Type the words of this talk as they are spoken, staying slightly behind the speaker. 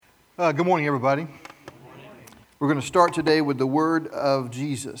Good morning, everybody. We're going to start today with the word of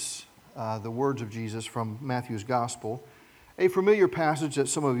Jesus, the words of Jesus from Matthew's Gospel, a familiar passage that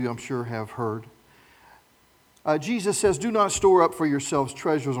some of you, I'm sure, have heard. Jesus says, "Do not store up for yourselves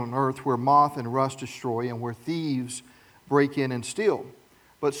treasures on earth where moth and rust destroy and where thieves break in and steal.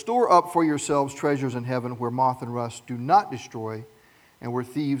 But store up for yourselves treasures in heaven where moth and rust do not destroy and where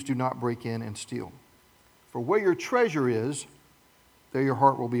thieves do not break in and steal. For where your treasure is, there your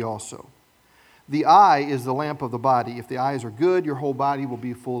heart will be also. The eye is the lamp of the body. If the eyes are good, your whole body will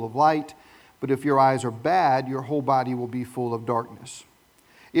be full of light. But if your eyes are bad, your whole body will be full of darkness.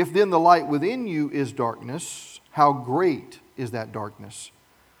 If then the light within you is darkness, how great is that darkness?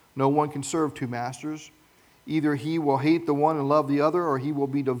 No one can serve two masters. Either he will hate the one and love the other, or he will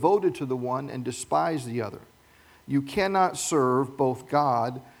be devoted to the one and despise the other. You cannot serve both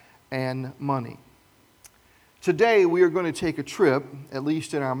God and money." Today we are going to take a trip, at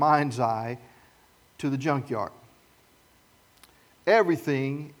least in our mind's eye, to the junkyard.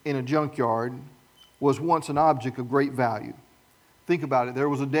 Everything in a junkyard was once an object of great value. Think about it. There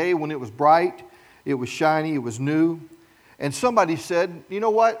was a day when it was bright, it was shiny, it was new, and somebody said, "You know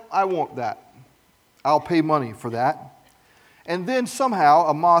what? I want that. I'll pay money for that." And then somehow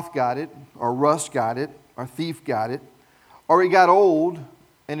a moth got it, or rust got it, or a thief got it, or it got old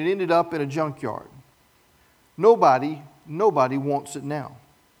and it ended up in a junkyard. Nobody wants it now.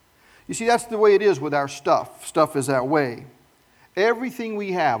 You see, that's the way it is with our stuff. Stuff is that way. Everything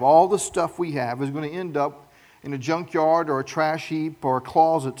we have, all the stuff we have, is going to end up in a junkyard or a trash heap or a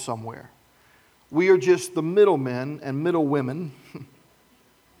closet somewhere. We are just the middlemen and middlewomen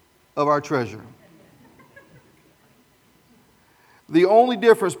of our treasure. The only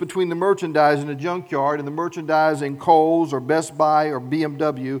difference between the merchandise in a junkyard and the merchandise in Kohl's or Best Buy or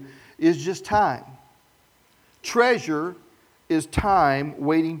BMW is just time. Treasure is time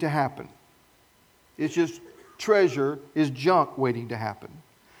waiting to happen. It's just treasure is junk waiting to happen.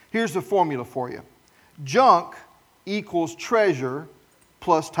 Here's the formula for you. Junk equals treasure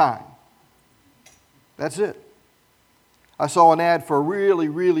plus time. That's it. I saw an ad for a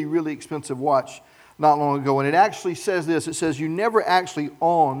really expensive watch not long ago, and it actually says this. It says, you never actually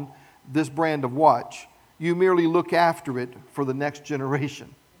own this brand of watch. You merely look after it for the next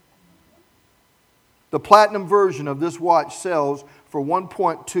generation. The platinum version of this watch sells for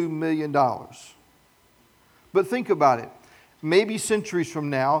 $1.2 million. But think about it. Maybe centuries from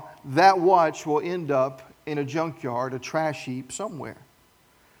now, that watch will end up in a junkyard, a trash heap somewhere.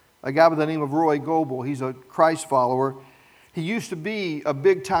 A guy by the name of Roy Goble, he's a Christ follower. He used to be a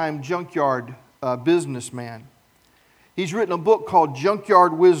big-time junkyard businessman. He's written a book called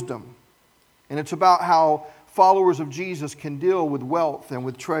Junkyard Wisdom, and it's about how followers of Jesus can deal with wealth and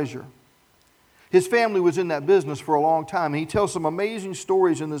with treasure. His family was in that business for a long time, and he tells some amazing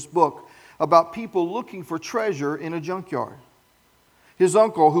stories in this book about people looking for treasure in a junkyard. His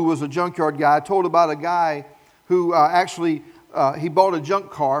uncle, who was a junkyard guy, told about a guy who he bought a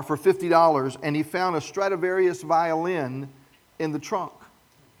junk car for $50, and he found a Stradivarius violin in the trunk.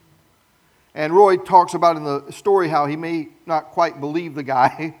 And Roy talks about in the story how he may not quite believe the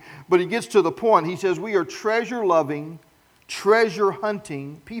guy, but he gets to the point. He says, we are treasure-loving,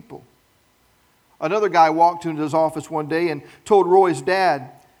 treasure-hunting people. Another guy walked into his office one day and told Roy's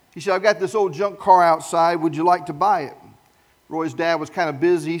dad, he said, "I've got this old junk car outside. Would you like to buy it?" Roy's dad was kind of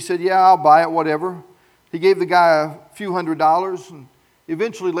busy. He said, "Yeah, I'll buy it, whatever." He gave the guy a few $100s. And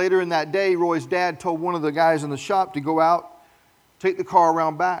eventually, later in that day, Roy's dad told one of the guys in the shop to go out, take the car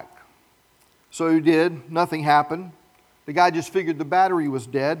around back. So he did. Nothing happened. The guy just figured the battery was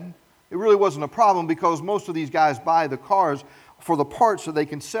dead. It really wasn't a problem because most of these guys buy the cars for the parts that they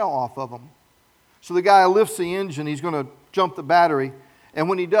can sell off of them. So the guy lifts the engine, he's going to jump the battery, and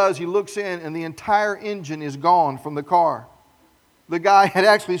when he does, he looks in and the entire engine is gone from the car. The guy had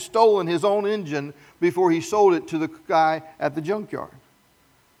actually stolen his own engine before he sold it to the guy at the junkyard.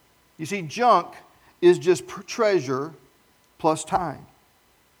 You see, junk is just treasure plus time.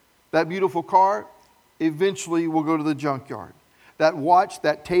 That beautiful car eventually will go to the junkyard. That watch,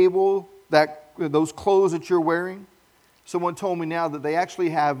 that table, those clothes that you're wearing, someone told me now that they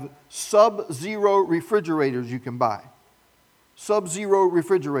actually have Sub-Zero refrigerators you can buy. Sub-Zero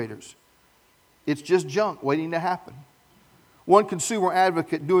refrigerators. It's just junk waiting to happen. One consumer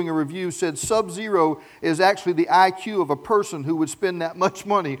advocate doing a review said Sub-Zero is actually the IQ of a person who would spend that much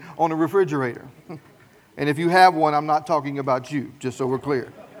money on a refrigerator. And if you have one, I'm not talking about you, just so we're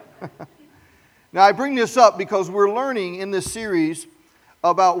clear. Now, I bring this up because we're learning in this series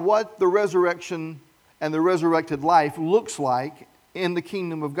about what the resurrection and the resurrected life looks like in the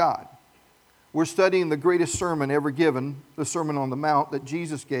kingdom of God. We're studying the greatest sermon ever given, the Sermon on the Mount that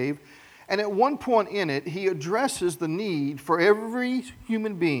Jesus gave. And at one point in it, he addresses the need for every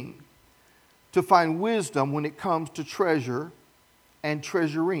human being to find wisdom when it comes to treasure and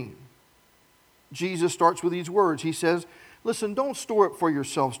treasuring. Jesus starts with these words. He says, listen, don't store up for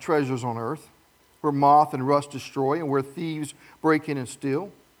yourselves treasures on earth, where moth and rust destroy and where thieves break in and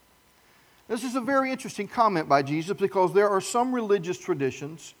steal. This is a very interesting comment by Jesus, because there are some religious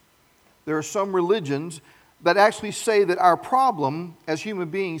traditions, there are some religions that actually say that our problem as human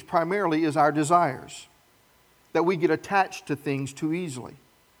beings primarily is our desires, that we get attached to things too easily.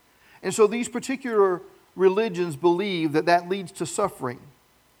 And so these particular religions believe that that leads to suffering.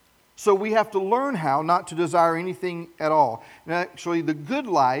 So we have to learn how not to desire anything at all. And actually, the good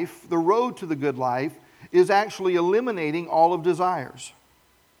life, the road to the good life, is actually eliminating all of desires.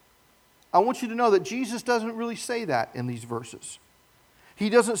 I want you to know that Jesus doesn't really say that in these verses. He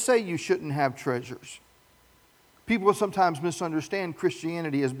doesn't say you shouldn't have treasures. People sometimes misunderstand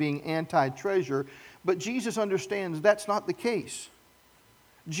Christianity as being anti-treasure, but Jesus understands that's not the case.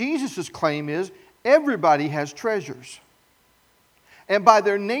 Jesus' claim is everybody has treasures. And by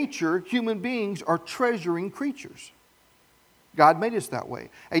their nature, human beings are treasuring creatures. God made us that way.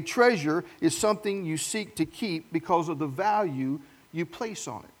 A treasure is something you seek to keep because of the value you place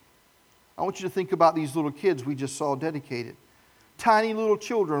on it. I want you to think about these little kids we just saw dedicated. Tiny little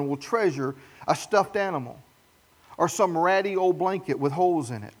children will treasure a stuffed animal or some ratty old blanket with holes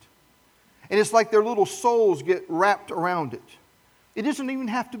in it. And it's like their little souls get wrapped around it. It doesn't even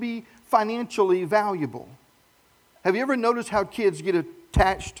have to be financially valuable. Have you ever noticed how kids get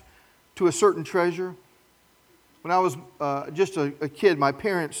attached to a certain treasure? When I was just a kid, my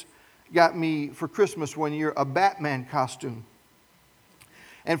parents got me for Christmas one year a Batman costume.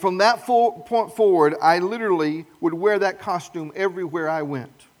 And from that point forward, I literally would wear that costume everywhere I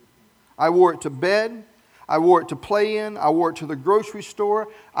went. I wore it to bed. I wore it to play in. I wore it to the grocery store.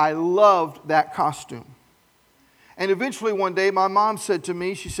 I loved that costume. And eventually one day my mom said to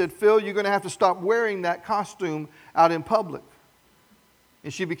me, she said, Phil, you're going to have to stop wearing that costume out in public.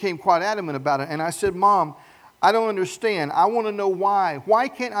 And she became quite adamant about it. And I said, Mom, I don't understand. I want to know why. Why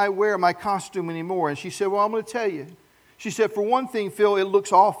can't I wear my costume anymore? And she said, well, I'm going to tell you. She said, for one thing, Phil, it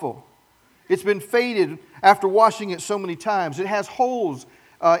looks awful. It's been faded after washing it so many times. It has holes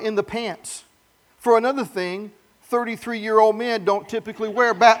in the pants. For another thing, 33-year-old men don't typically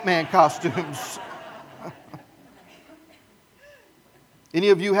wear Batman costumes. Any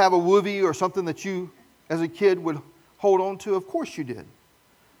of you have a movie or something that you, as a kid, would hold on to? Of course you did.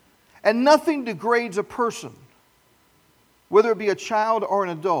 And nothing degrades a person, whether it be a child or an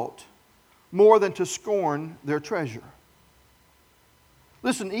adult, more than to scorn their treasure.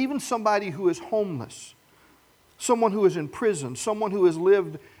 Listen, even somebody who is homeless, someone who is in prison, someone who has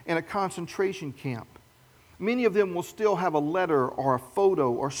lived in a concentration camp, many of them will still have a letter or a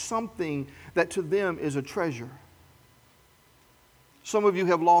photo or something that to them is a treasure. Some of you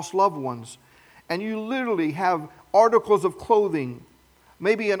have lost loved ones, and you literally have articles of clothing,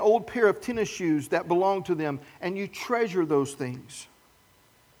 maybe an old pair of tennis shoes that belong to them, and you treasure those things.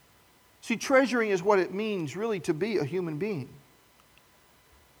 See, treasuring is what it means really to be a human being.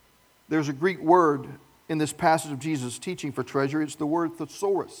 There's a Greek word in this passage of Jesus' teaching for treasure. It's the word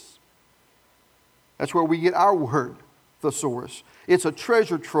thesaurus. That's where we get our word, thesaurus. It's a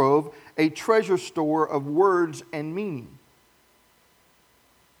treasure trove, a treasure store of words and meaning.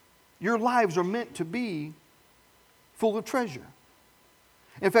 Your lives are meant to be full of treasure.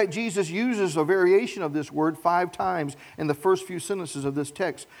 In fact, Jesus uses a variation of this word 5 times in the first few sentences of this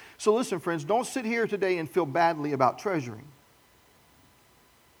text. So listen, friends, don't sit here today and feel badly about treasuring.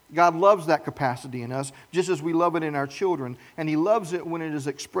 God loves that capacity in us, just as we love it in our children, and He loves it when it is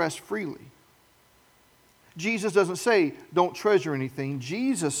expressed freely. Jesus doesn't say, don't treasure anything.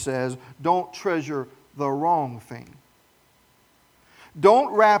 Jesus says, don't treasure the wrong thing.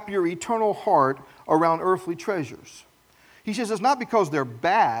 Don't wrap your eternal heart around earthly treasures. He says it's not because they're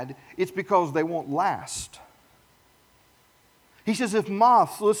bad, it's because they won't last. He says if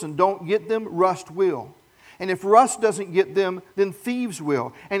moths, listen, don't get them, rust will. And if rust doesn't get them, then thieves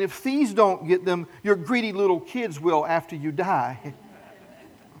will. And if thieves don't get them, your greedy little kids will after you die.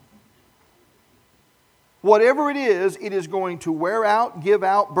 Whatever it is going to wear out, give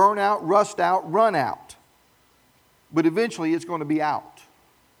out, burn out, rust out, run out. But eventually it's going to be out.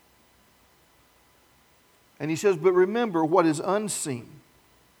 And he says, but remember what is unseen,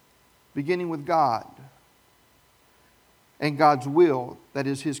 beginning with God and God's will, that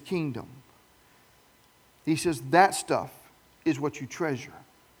is His kingdom. He says that stuff is what you treasure.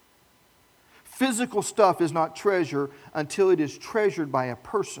 Physical stuff is not treasure until it is treasured by a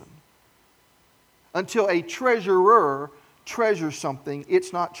person. Until a treasurer treasures something,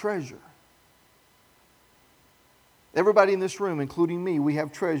 it's not treasure. Everybody in this room, including me, we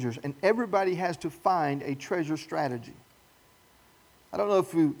have treasures, and everybody has to find a treasure strategy. I don't know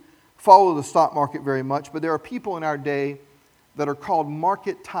if you follow the stock market very much, but there are people in our day that are called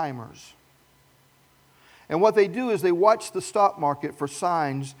market timers. And what they do is they watch the stock market for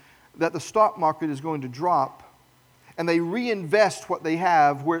signs that the stock market is going to drop, and they reinvest what they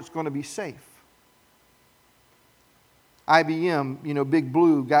have where it's going to be safe. IBM, Big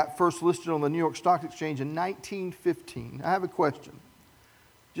Blue, got first listed on the New York Stock Exchange in 1915. I have a question.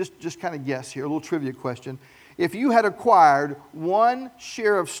 Just kind of guess here, a little trivia question. If you had acquired one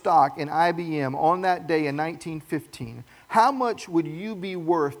share of stock in IBM on that day in 1915, how much would you be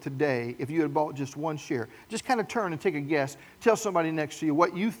worth today if you had bought just one share? Just kind of turn and take a guess. Tell somebody next to you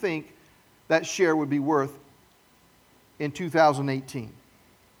what you think that share would be worth in 2018.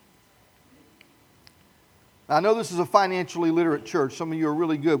 I know this is a financially literate church. Some of you are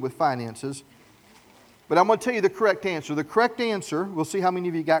really good with finances. But I'm going to tell you the correct answer. The correct answer, we'll see how many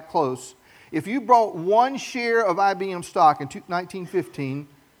of you got close. If you bought one share of IBM stock in 1915,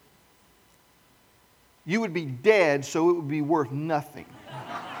 you would be dead, so it would be worth nothing.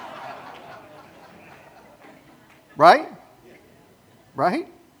 Right? Right?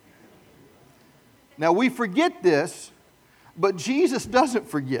 Now we forget this, but Jesus doesn't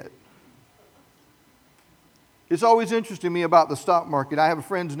forget. It's always interesting me about the stock market. I have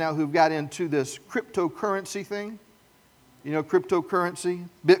friends now who've got into this cryptocurrency thing. Cryptocurrency,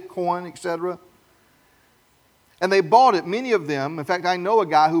 Bitcoin, etc. And they bought it, many of them. In fact, I know a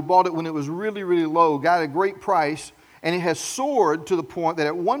guy who bought it when it was really, really low, got a great price, and it has soared to the point that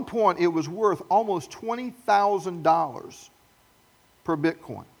at one point it was worth almost $20,000 per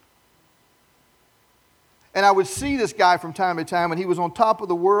Bitcoin. And I would see this guy from time to time, and he was on top of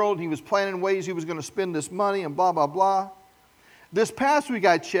the world. He was planning ways he was going to spend this money and blah, blah, blah. This past week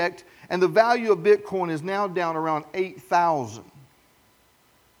I checked, and the value of Bitcoin is now down around $8,000.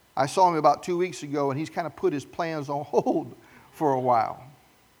 I saw him about 2 weeks ago, and he's kind of put his plans on hold for a while.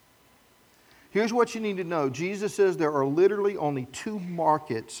 Here's what you need to know. Jesus says there are literally only two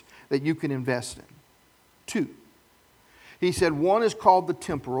markets that you can invest in. Two. He said one is called the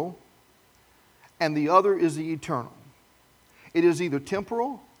temporal, and the other is the eternal. It is either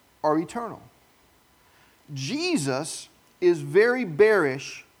temporal or eternal. Jesus is very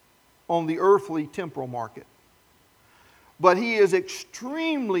bearish on the earthly temporal market, but he is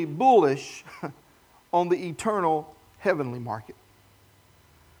extremely bullish on the eternal heavenly market.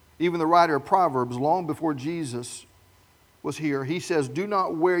 Even the writer of Proverbs, long before Jesus was here, he says, "Do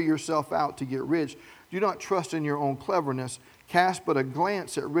not wear yourself out to get rich. Do not trust in your own cleverness. Cast but a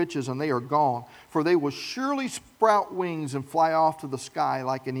glance at riches, and they are gone. For they will surely sprout wings and fly off to the sky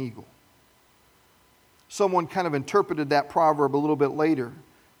like an eagle." Someone kind of interpreted that proverb a little bit later.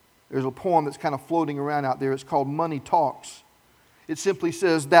 There's a poem that's kind of floating around out there. It's called Money Talks. It simply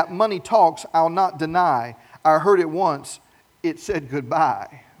says, "That money talks, I'll not deny. I heard it once. It said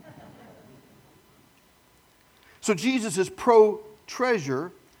goodbye." So Jesus is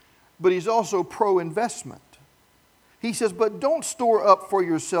pro-treasure, but he's also pro-investment. He says, but don't store up for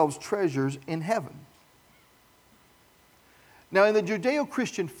yourselves treasures in heaven. Now, in the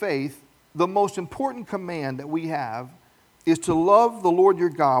Judeo-Christian faith, the most important command that we have is to love the Lord your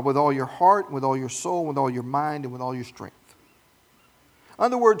God with all your heart, with all your soul, with all your mind, and with all your strength. In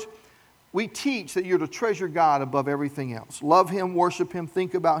other words, we teach that you're to treasure God above everything else. Love Him, worship Him,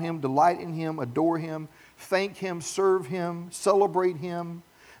 think about Him, delight in Him, adore Him, thank Him, serve Him, celebrate Him,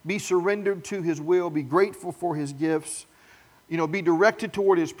 be surrendered to His will, be grateful for His gifts, be directed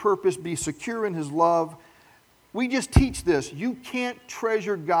toward His purpose, be secure in His love. We just teach this. You can't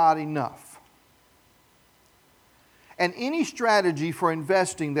treasure God enough. And any strategy for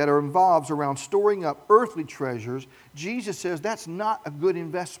investing that involves around storing up earthly treasures, Jesus says that's not a good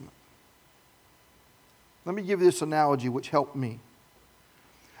investment. Let me give you this analogy which helped me.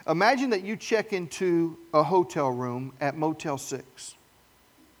 Imagine that you check into a hotel room at Motel 6.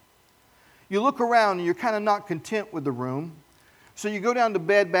 You look around and you're kind of not content with the room. So you go down to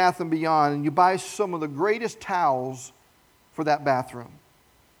Bed Bath & Beyond and you buy some of the greatest towels for that bathroom.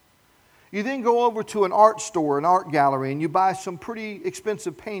 You then go over to an art store, an art gallery, and you buy some pretty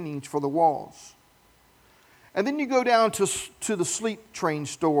expensive paintings for the walls. And then you go down to the Sleep Train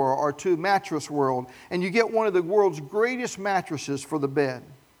store or to Mattress World, and you get one of the world's greatest mattresses for the bed.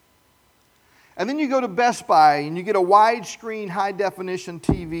 And then you go to Best Buy and you get a widescreen, high-definition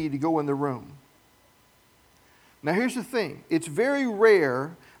TV to go in the room. Now here's the thing. It's very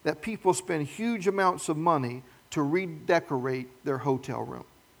rare that people spend huge amounts of money to redecorate their hotel room.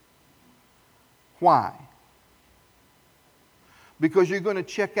 Why? Because you're going to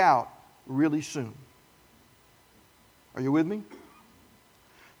check out really soon. Are you with me?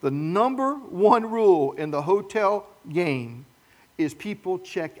 The number one rule in the hotel game is people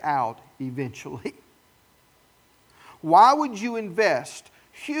check out eventually. Why would you invest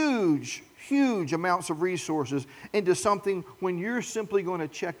huge amounts of resources into something when you're simply going to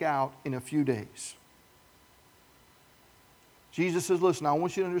check out in a few days? Jesus says, listen, I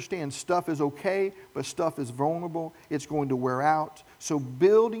want you to understand stuff is okay, but stuff is vulnerable. It's going to wear out. So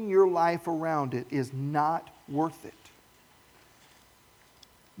building your life around it is not worth it.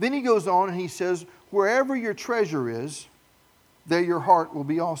 Then he goes on and he says, wherever your treasure is, there your heart will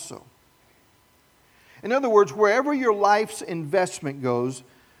be also. In other words, wherever your life's investment goes,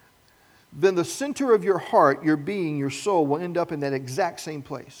 then the center of your heart, your being, your soul will end up in that exact same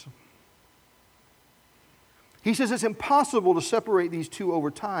place. He says it's impossible to separate these two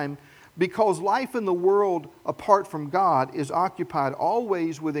over time because life in the world apart from God is occupied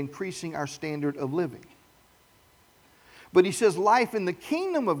always with increasing our standard of living. But he says life in the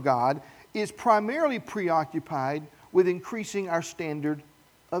kingdom of God is primarily preoccupied with increasing our standard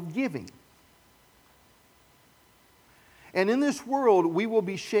of giving. And in this world, we will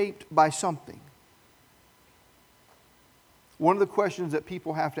be shaped by something. One of the questions that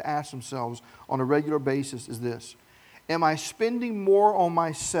people have to ask themselves on a regular basis is this: am I spending more on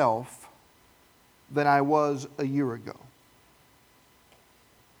myself than I was a year ago?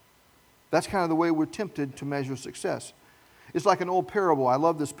 That's kind of the way we're tempted to measure success. It's like an old parable. I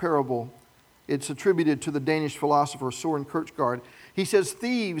love this parable. It's attributed to the Danish philosopher Soren Kierkegaard. He says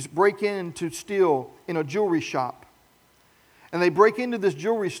thieves break in to steal in a jewelry shop. And they break into this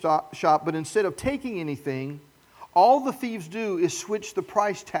jewelry shop, but instead of taking anything, all the thieves do is switch the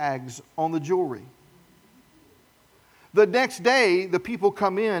price tags on the jewelry. The next day, the people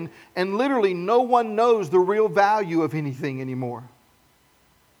come in, and literally no one knows the real value of anything anymore.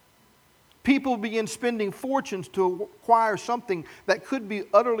 People begin spending fortunes to acquire something that could be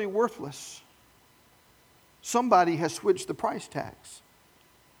utterly worthless. Somebody has switched the price tags.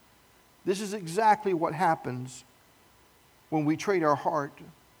 This is exactly what happens when we trade our heart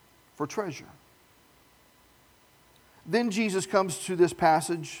for treasure. Then Jesus comes to this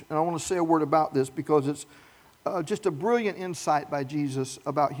passage, and I want to say a word about this because it's just a brilliant insight by Jesus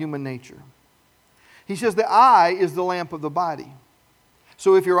about human nature. He says the eye is the lamp of the body.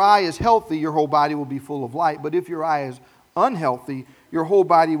 So if your eye is healthy, your whole body will be full of light. But if your eye is unhealthy, your whole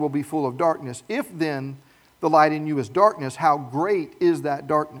body will be full of darkness. If then the light in you is darkness, how great is that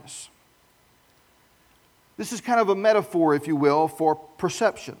darkness? This is kind of a metaphor, if you will, for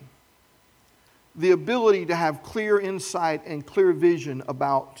perception. The ability to have clear insight and clear vision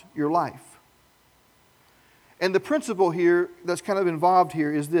about your life. And the principle here that's kind of involved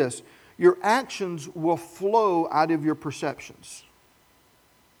here is this: your actions will flow out of your perceptions.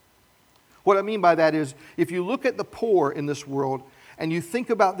 What I mean by that is, if you look at the poor in this world and you think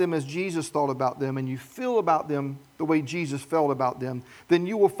about them as Jesus thought about them, and you feel about them the way Jesus felt about them, then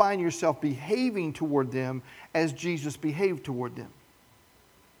you will find yourself behaving toward them as Jesus behaved toward them.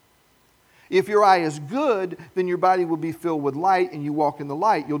 If your eye is good, then your body will be filled with light, and you walk in the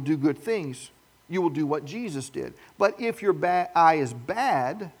light. You'll do good things. You will do what Jesus did. But if your eye is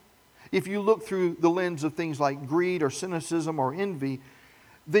bad, if you look through the lens of things like greed or cynicism or envy,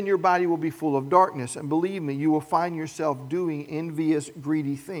 then your body will be full of darkness. And believe me, you will find yourself doing envious,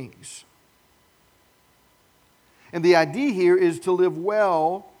 greedy things. And the idea here is to live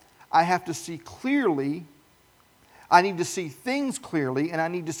well, I have to see clearly. I need to see things clearly, and I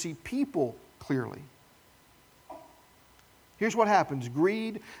need to see people clearly. Here's what happens.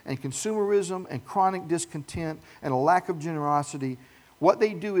 Greed and consumerism and chronic discontent and a lack of generosity, what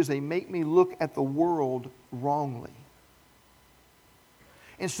they do is they make me look at the world wrongly.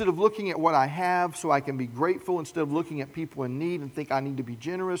 Instead of looking at what I have so I can be grateful, instead of looking at people in need and think I need to be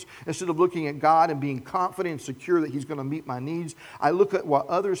generous, instead of looking at God and being confident and secure that He's going to meet my needs, I look at what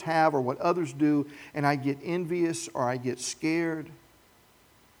others have or what others do, and I get envious or I get scared.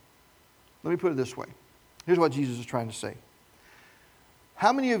 Let me put it this way. Here's what Jesus is trying to say.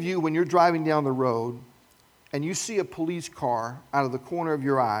 How many of you, when you're driving down the road and you see a police car out of the corner of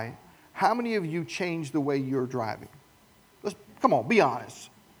your eye, how many of you change the way you're driving? Come on, be honest.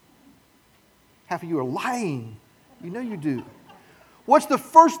 Half of you are lying. You know you do. What's the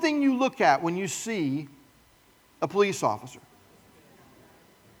first thing you look at when you see a police officer?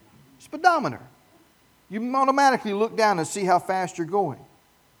 Speedometer. You automatically look down and see how fast you're going.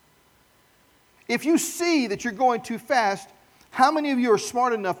 If you see that you're going too fast, how many of you are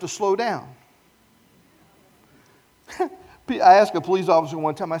smart enough to slow down? I asked a police officer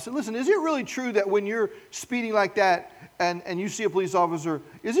one time, I said, listen, is it really true that when you're speeding like that and you see a police officer,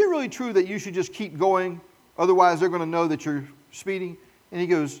 is it really true that you should just keep going? Otherwise, they're going to know that you're speeding. And he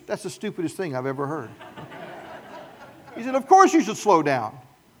goes, that's the stupidest thing I've ever heard. He said, of course you should slow down.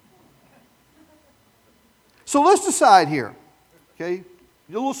 So let's decide here, okay?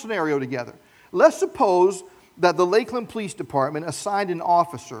 A little scenario together. Let's suppose that the Lakeland Police Department assigned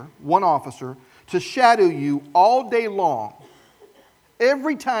one officer, to shadow you all day long,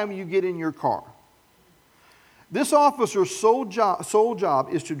 every time you get in your car. This officer's sole job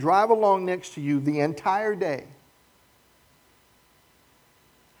is to drive along next to you the entire day.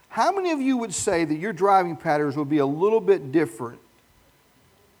 How many of you would say that your driving patterns would be a little bit different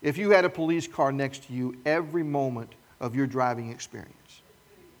if you had a police car next to you every moment of your driving experience?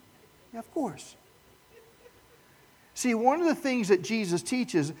 Yeah, of course. See, one of the things that Jesus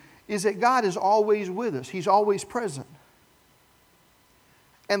teaches is that God is always with us. He's always present.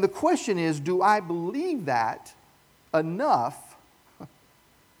 And the question is, do I believe that enough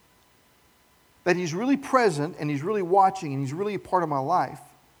that He's really present and He's really watching and He's really a part of my life?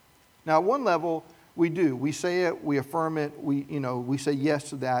 Now, at one level, we do. We say it, we affirm it, we say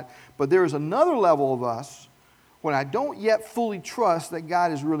yes to that. But there is another level of us when I don't yet fully trust that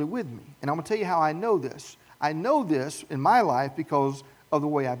God is really with me. And I'm going to tell you how I know this. I know this in my life because of the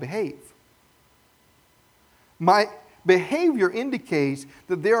way I behave. My behavior indicates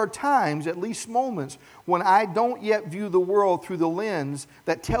that there are times, at least moments, when I don't yet view the world through the lens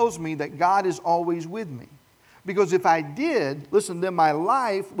that tells me that God is always with me. Because if I did, listen, then my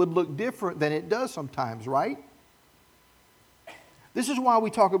life would look different than it does sometimes, right? This is why we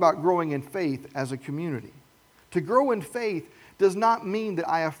talk about growing in faith as a community. To grow in faith does not mean that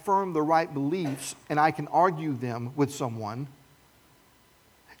I affirm the right beliefs and I can argue them with someone.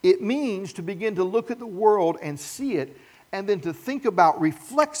 It means to begin to look at the world and see it, and then to think about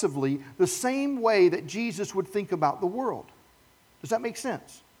reflexively the same way that Jesus would think about the world. Does that make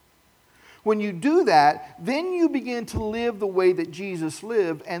sense? When you do that, then you begin to live the way that Jesus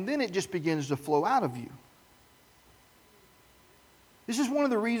lived, and then it just begins to flow out of you. This is one of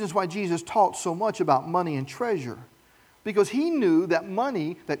the reasons why Jesus taught so much about money and treasure. Because He knew that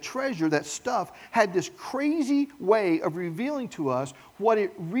money, that treasure, that stuff had this crazy way of revealing to us what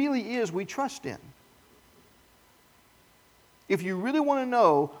it really is we trust in. If you really want to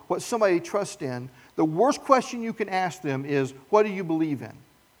know what somebody trusts in, the worst question you can ask them is, what do you believe in?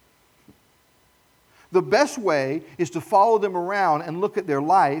 The best way is to follow them around and look at their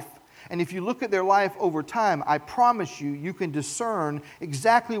life. And if you look at their life over time, I promise you, you can discern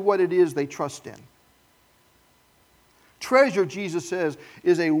exactly what it is they trust in. Treasure, Jesus says,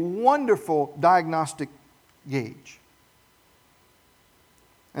 is a wonderful diagnostic gauge.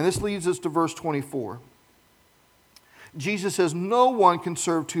 And this leads us to verse 24. Jesus says, no one can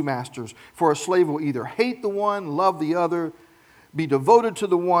serve two masters, for a slave will either hate the one, love the other, be devoted to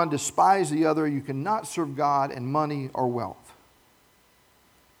the one, despise the other. You cannot serve God and money or wealth.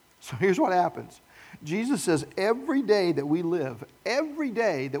 So here's what happens. Jesus says every day that we live, every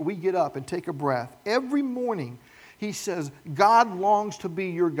day that we get up and take a breath, every morning, He says, God longs to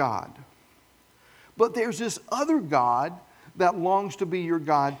be your God. But there's this other God that longs to be your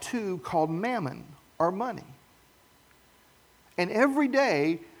God too, called mammon, or money. And every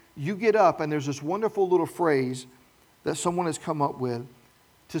day you get up and there's this wonderful little phrase that someone has come up with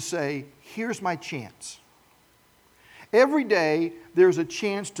to say, here's my chance. Every day there's a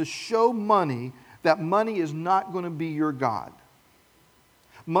chance to show money that money is not going to be your God.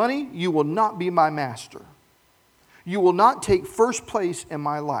 Money, you will not be my master. You will not take first place in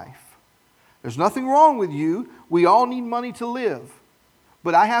my life. There's nothing wrong with you. We all need money to live.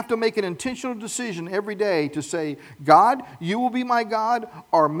 But I have to make an intentional decision every day to say, God, you will be my God,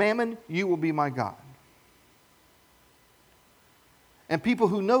 or mammon, you will be my God. And people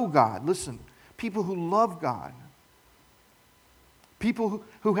who know God, listen, people who love God, people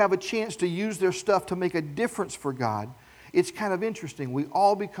who have a chance to use their stuff to make a difference for God, it's kind of interesting. We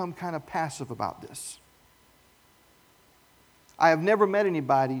all become kind of passive about this. I have never met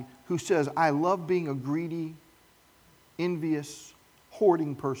anybody who says, I love being a greedy, envious,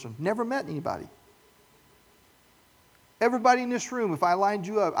 hoarding person. Never met anybody. Everybody in this room, if I lined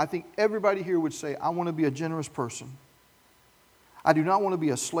you up, I think everybody here would say, I want to be a generous person. I do not want to be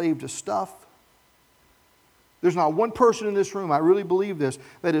a slave to stuff. There's not one person in this room, I really believe this,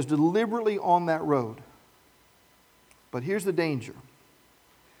 that is deliberately on that road. But here's the danger.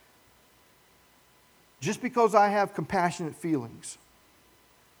 Just because I have compassionate feelings,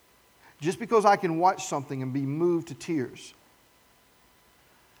 just because I can watch something and be moved to tears,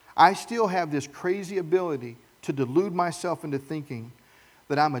 I still have this crazy ability to delude myself into thinking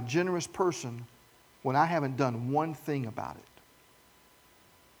that I'm a generous person when I haven't done one thing about it.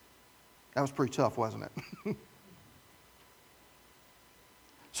 That was pretty tough, wasn't it?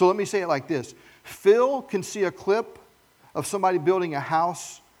 So let me say it like this. Phil can see a clip of somebody building a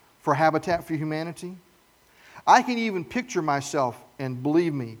house for Habitat for Humanity. I can even picture myself, and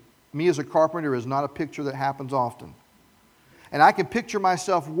believe me as a carpenter is not a picture that happens often. And I can picture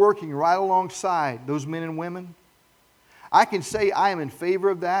myself working right alongside those men and women. I can say I am in favor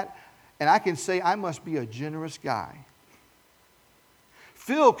of that, and I can say I must be a generous guy.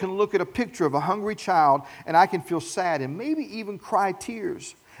 Phil can look at a picture of a hungry child, and I can feel sad and maybe even cry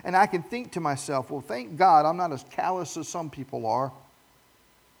tears. And I can think to myself, well, thank God I'm not as callous as some people are.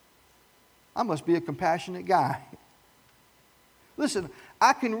 I must be a compassionate guy. Listen,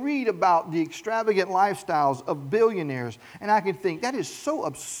 I can read about the extravagant lifestyles of billionaires, and I can think, that is so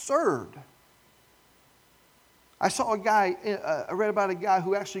absurd. I read about a guy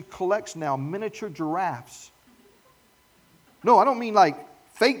who actually collects now miniature giraffes. No, I don't mean like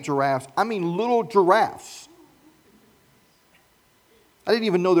fake giraffes. I mean little giraffes. I didn't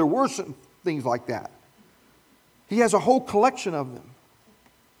even know there were some things like that. He has a whole collection of them.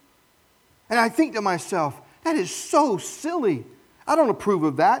 And I think to myself, that is so silly. I don't approve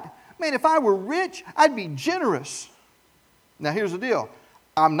of that. Man, if I were rich, I'd be generous. Now, here's the deal.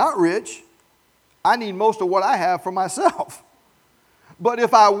 I'm not rich. I need most of what I have for myself. But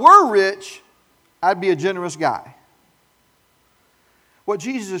if I were rich, I'd be a generous guy. What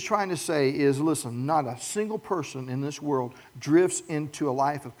Jesus is trying to say is, listen, not a single person in this world drifts into a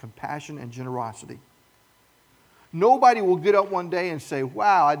life of compassion and generosity. Nobody will get up one day and say,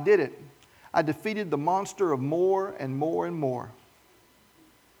 wow, I did it. I defeated the monster of more and more and more.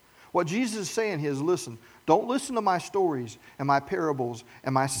 What Jesus is saying is, listen, don't listen to my stories and my parables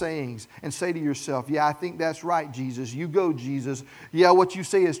and my sayings and say to yourself, yeah, I think that's right, Jesus. You go, Jesus. Yeah, what you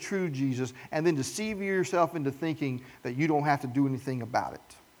say is true, Jesus. And then deceive yourself into thinking that you don't have to do anything about it.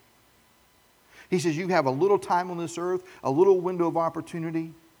 He says you have a little time on this earth, a little window of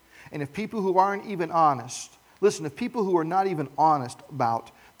opportunity. And if people who aren't even honest, listen, if people who are not even honest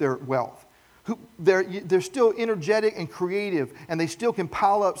about their wealth, they're still energetic and creative, and they still can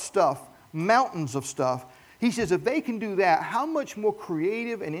pile up stuff, mountains of stuff. He says if they can do that, how much more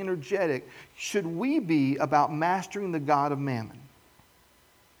creative and energetic should we be about mastering the God of mammon?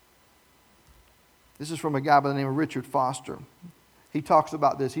 This is from a guy by the name of Richard Foster. He talks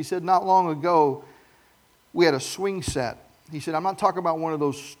about this. He said, not long ago, we had a swing set. He said, I'm not talking about one of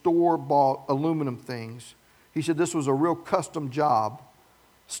those store-bought aluminum things. He said, this was a real custom job.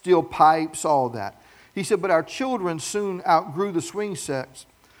 Steel pipes, all that. He said, but our children soon outgrew the swing sets,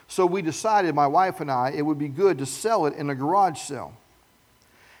 so we decided, my wife and I, it would be good to sell it in a garage sale.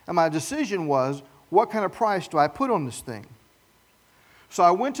 And my decision was, what kind of price do I put on this thing? So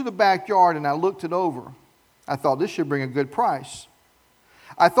I went to the backyard and I looked it over. I thought this should bring a good price.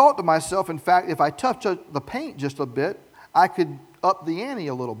 I thought to myself, in fact, if I touched the paint just a bit, I could up the ante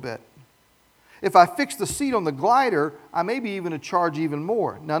a little bit. If I fixed the seat on the glider, I may be even to charge even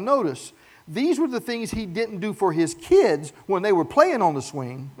more. Now notice, these were the things he didn't do for his kids when they were playing on the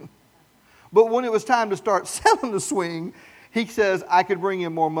swing. But when it was time to start selling the swing, he says, I could bring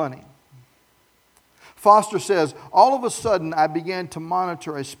in more money. Foster says, all of a sudden I began to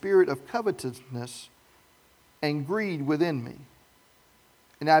monitor a spirit of covetousness and greed within me.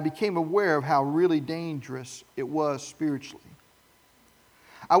 And I became aware of how really dangerous it was spiritually.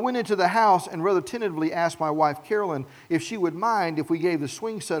 I went into the house and rather tentatively asked my wife, Carolyn, if she would mind if we gave the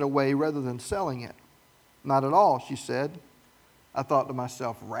swing set away rather than selling it. Not at all, she said. I thought to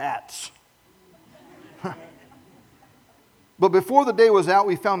myself, rats. But before the day was out,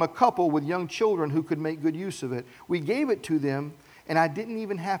 we found a couple with young children who could make good use of it. We gave it to them, and I didn't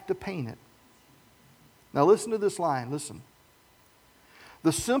even have to paint it. Now listen to this line, listen.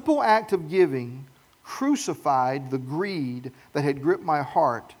 The simple act of giving crucified the greed that had gripped my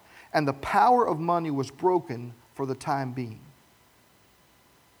heart, and the power of money was broken for the time being.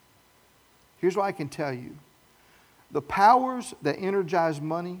 Here's what I can tell you. The powers that energize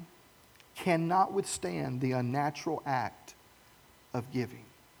money cannot withstand the unnatural act of giving.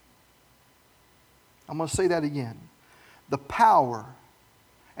 I'm going to say that again. The power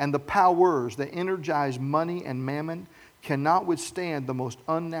and the powers that energize money and mammon cannot withstand the most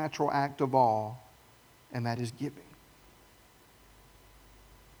unnatural act of all, and that is giving.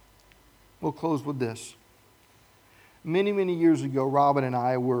 We'll close with this. Many, many years ago, Robin and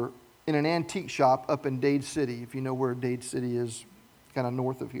I were in an antique shop up in Dade City, if you know where Dade City is, kind of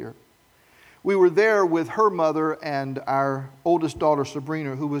north of here. We were there with her mother and our oldest daughter,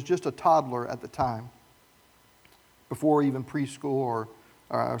 Sabrina, who was just a toddler at the time. before even preschool or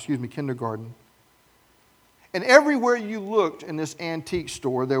kindergarten. And everywhere you looked in this antique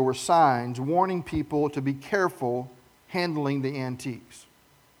store, there were signs warning people to be careful handling the antiques.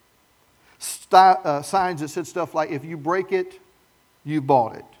 Signs that said stuff like, if you break it, you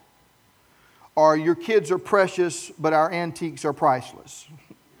bought it. Or your kids are precious, but our antiques are priceless.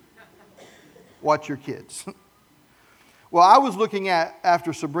 Watch your kids. Well, I was looking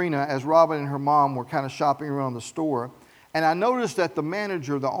after Sabrina as Robin and her mom were kind of shopping around the store. And I noticed that the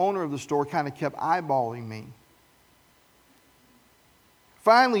manager, the owner of the store, kind of kept eyeballing me.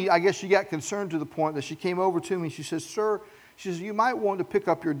 Finally, I guess she got concerned to the point that she came over to me. She says, "Sir," she says, "you might want to pick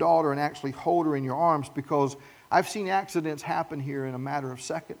up your daughter and actually hold her in your arms because I've seen accidents happen here in a matter of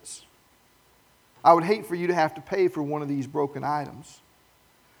seconds. I would hate for you to have to pay for one of these broken items."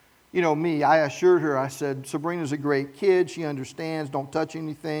 You know me, I assured her, I said, "Sabrina's a great kid. She understands. Don't touch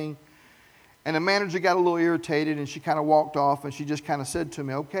anything." And the manager got a little irritated and she kind of walked off and she just kind of said to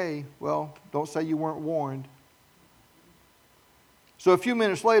me, "Okay, well, don't say you weren't warned." So a few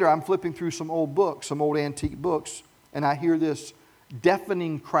minutes later, I'm flipping through some old books, some old antique books, and I hear this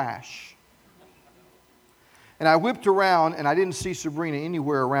deafening crash. And I whipped around, and I didn't see Sabrina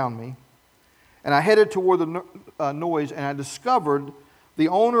anywhere around me. And I headed toward the noise, and I discovered the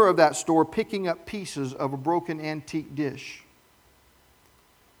owner of that store picking up pieces of a broken antique dish.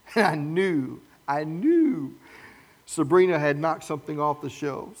 And I knew Sabrina had knocked something off the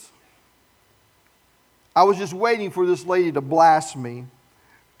shelves. I was just waiting for this lady to blast me.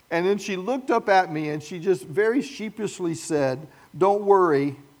 And then she looked up at me and she just very sheepishly said, "Don't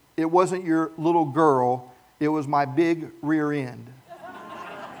worry, it wasn't your little girl, it was my big rear end."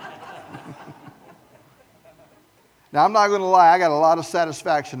 Now, I'm not going to lie, I got a lot of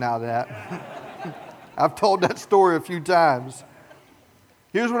satisfaction out of that. I've told that story a few times.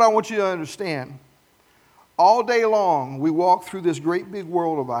 Here's what I want you to understand. All day long, we walk through this great big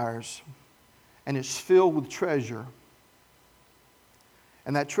world of ours, and it's filled with treasure.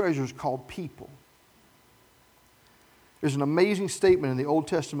 And that treasure is called people. There's an amazing statement in the Old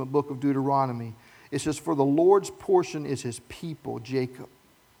Testament book of Deuteronomy. It says, "For the Lord's portion is his people, Jacob,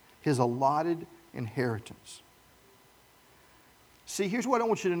 his allotted inheritance." See, here's what I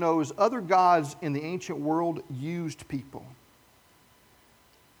want you to know is other gods in the ancient world used people.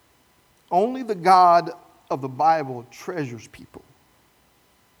 Only the God of the Bible treasures people.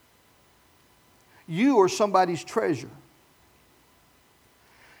 You are somebody's treasure.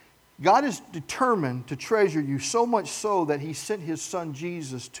 God is determined to treasure you so much so that he sent his son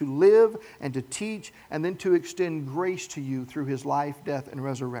Jesus to live and to teach and then to extend grace to you through his life, death, and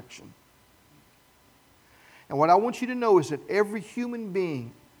resurrection. And what I want you to know is that every human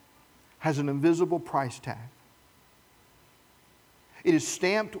being has an invisible price tag. It is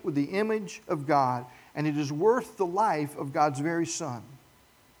stamped with the image of God, and it is worth the life of God's very Son.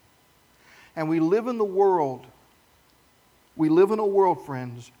 And we live in a world,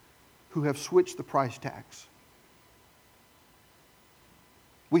 friends, who have switched the price tags.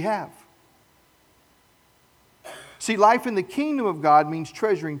 We have. See, life in the kingdom of God means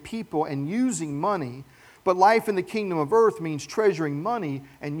treasuring people and using money, but life in the kingdom of earth means treasuring money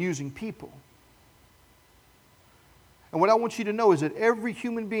and using people. And what I want you to know is that every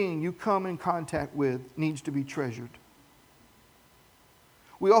human being you come in contact with needs to be treasured.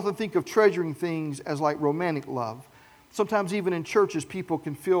 We often think of treasuring things as like romantic love. Sometimes even in churches, people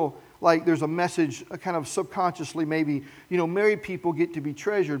can feel like there's a message, kind of subconsciously maybe, married people get to be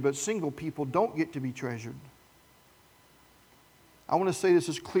treasured, but single people don't get to be treasured. I want to say this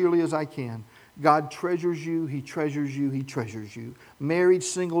as clearly as I can. God treasures you, he treasures you, he treasures you. Married,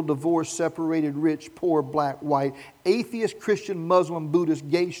 single, divorced, separated, rich, poor, black, white, atheist, Christian, Muslim, Buddhist,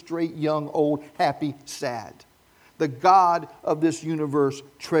 gay, straight, young, old, happy, sad. The God of this universe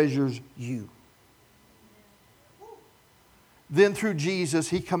treasures you. Then through Jesus,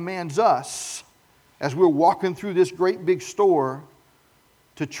 he commands us, as we're walking through this great big store,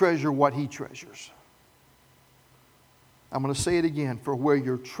 to treasure what he treasures. I'm going to say it again. For where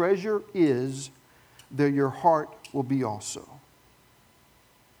your treasure is, there your heart will be also.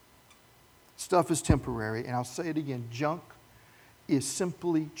 Stuff is temporary, and I'll say it again. Junk is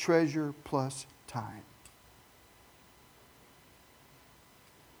simply treasure plus time.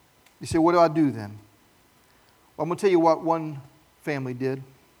 You say, what do I do then? Well, I'm going to tell you what one family did.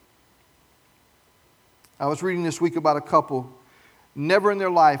 I was reading this week about a couple. Never in their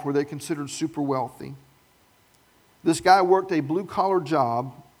life were they considered super wealthy. This guy worked a blue-collar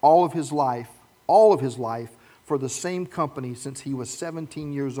job all of his life for the same company since he was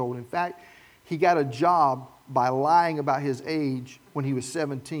 17 years old. In fact, he got a job by lying about his age when he was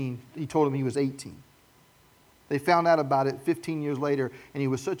 17. He told him he was 18. They found out about it 15 years later, and he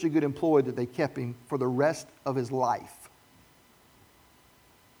was such a good employee that they kept him for the rest of his life.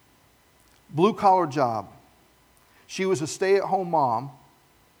 Blue-collar job. She was a stay-at-home mom.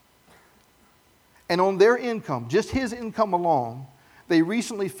 And on their income, just his income alone, they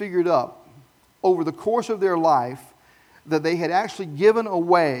recently figured up over the course of their life that they had actually given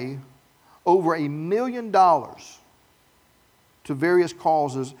away over $1 million to various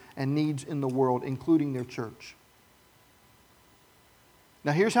causes and needs in the world, including their church.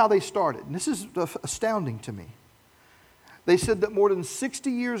 Now here's how they started, and this is astounding to me. They said that more than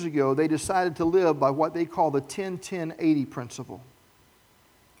 60 years ago, they decided to live by what they call the 10-10-80 principle.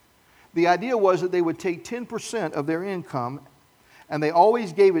 The idea was that they would take 10% of their income, and they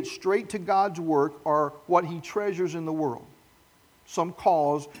always gave it straight to God's work or what He treasures in the world, some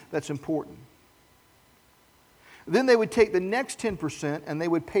cause that's important. Then they would take the next 10% and they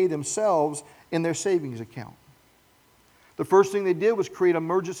would pay themselves in their savings account. The first thing they did was create an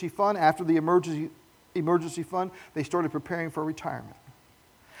emergency fund. After the emergency fund, they started preparing for retirement.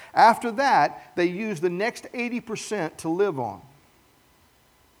 After that, they used the next 80% to live on.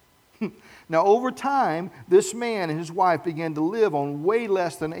 Now, over time, this man and his wife began to live on way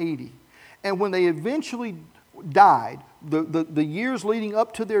less than 80. And when they eventually died, the years leading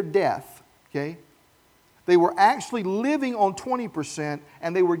up to their death, okay, they were actually living on 20%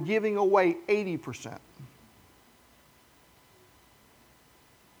 and they were giving away 80%.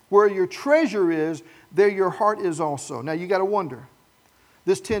 Where your treasure is, there your heart is also. Now you got to wonder,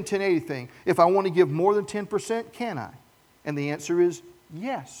 this 10-10-80 thing, if I want to give more than 10%, can I? And the answer is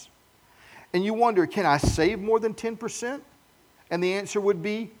yes. And you wonder, can I save more than 10%? And the answer would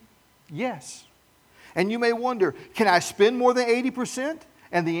be yes. And you may wonder, can I spend more than 80%?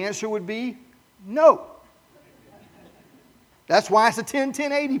 And the answer would be no. That's why it's a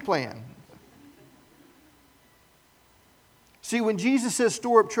 10-10-80 plan. See, when Jesus says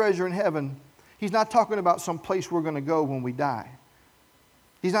store up treasure in heaven, He's not talking about some place we're going to go when we die.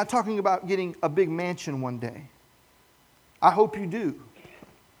 He's not talking about getting a big mansion one day. I hope you do.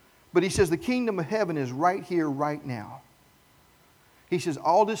 But He says the kingdom of heaven is right here, right now. He says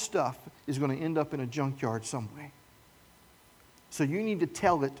all this stuff is going to end up in a junkyard some way. So you need to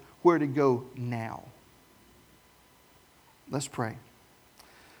tell it where to go now. Let's pray.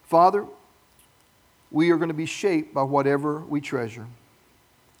 Father, we are going to be shaped by whatever we treasure.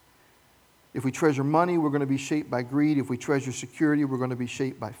 If we treasure money, we're going to be shaped by greed. If we treasure security, we're going to be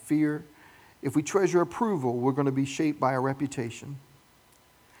shaped by fear. If we treasure approval, we're going to be shaped by our reputation.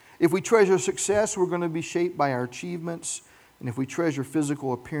 If we treasure success, we're going to be shaped by our achievements. And if we treasure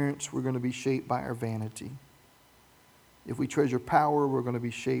physical appearance, we're going to be shaped by our vanity. If we treasure power, we're going to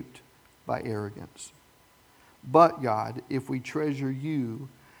be shaped by arrogance. But God, if we treasure You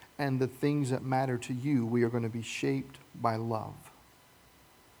and the things that matter to You, we are going to be shaped by love.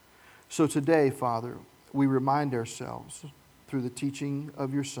 So today, Father, we remind ourselves through the teaching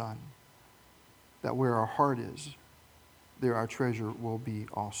of Your Son that where our heart is, there our treasure will be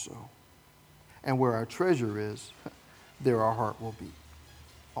also. And where our treasure is, there our heart will be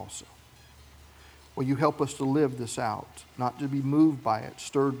also. Will You help us to live this out, not to be moved by it,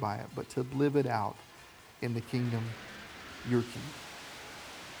 stirred by it, but to live it out in the kingdom, Your kingdom.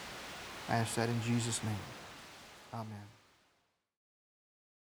 I ask that in Jesus' name. Amen.